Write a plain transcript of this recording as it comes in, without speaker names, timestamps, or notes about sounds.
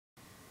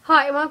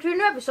Hi, and welcome to a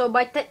new episode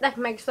by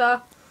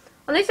Mw3.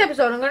 On this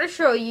episode, I'm going to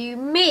show you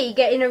me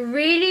getting a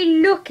really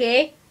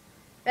lucky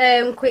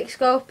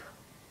quickscope.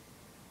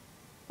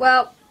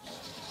 Well,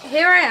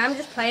 here I am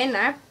just playing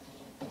now.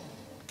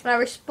 And I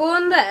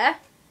respawn there.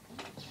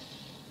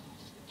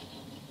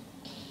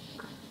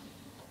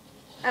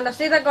 And I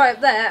see that guy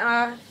up there,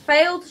 and I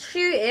failed to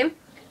shoot him.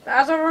 But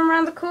as I run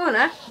around the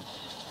corner,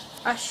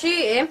 I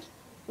shoot him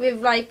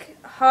with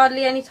like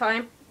hardly any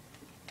time.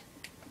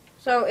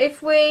 So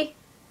if we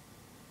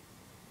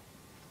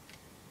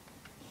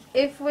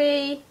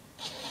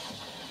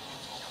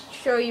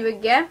show you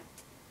again,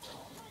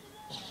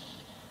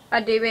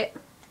 I do it.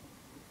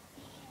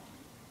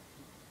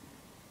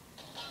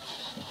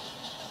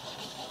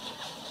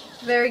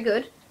 Very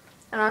good.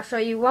 And I'll show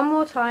you one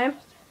more time.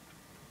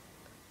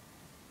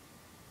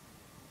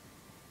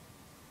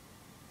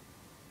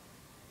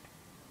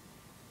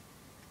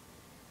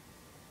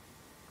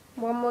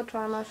 One more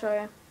time I'll show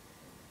you.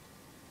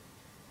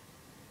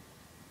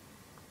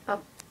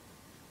 Oh.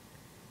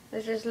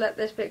 Let's just let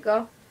this bit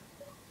go.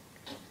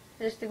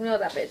 Just ignore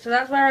that bit. So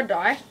that's where I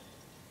die.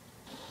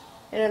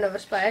 In another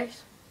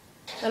space.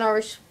 Then I'll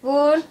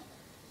respawn.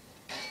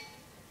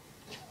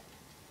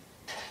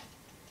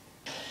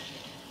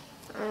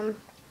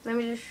 Let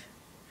me just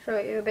show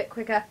it you a bit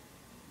quicker.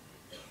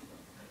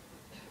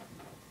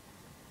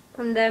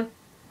 And then,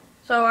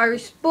 so I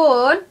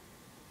respawn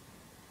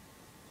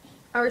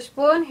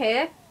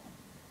here.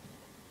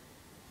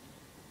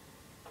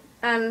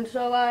 And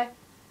so I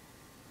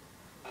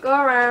go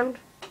around.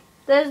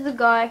 There's the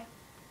guy.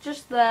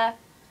 Just there.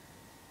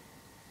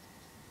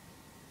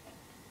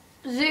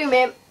 Zoom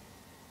in.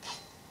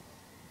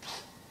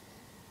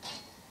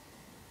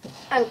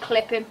 And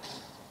clip him.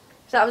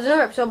 So that was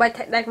another episode by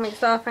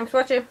Mw3. Thanks for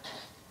watching.